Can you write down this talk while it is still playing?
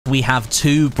we have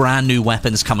two brand new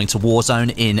weapons coming to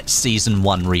Warzone in Season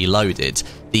 1 Reloaded.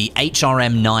 The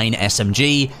HRM-9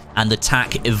 SMG and the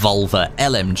TAC Evolver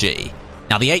LMG.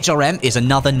 Now, the HRM is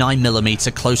another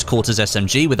 9mm close quarters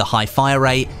SMG with a high fire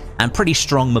rate and pretty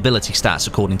strong mobility stats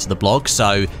according to the blog,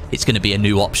 so it's going to be a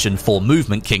new option for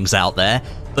movement kings out there.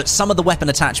 But some of the weapon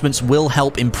attachments will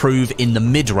help improve in the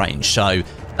mid-range, so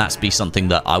that's be something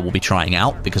that I will be trying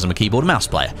out because I'm a keyboard and mouse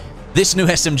player. This new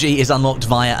SMG is unlocked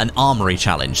via an armory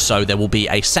challenge, so there will be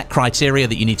a set criteria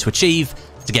that you need to achieve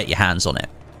to get your hands on it.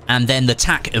 And then the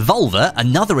TAC Evolver,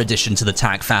 another addition to the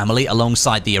TAC family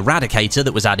alongside the Eradicator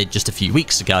that was added just a few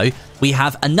weeks ago, we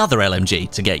have another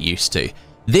LMG to get used to.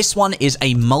 This one is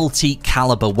a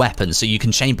multi-caliber weapon, so you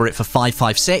can chamber it for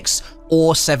 5.56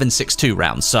 or 7.62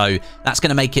 rounds, so that's going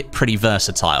to make it pretty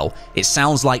versatile. It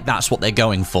sounds like that's what they're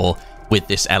going for with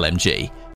this LMG.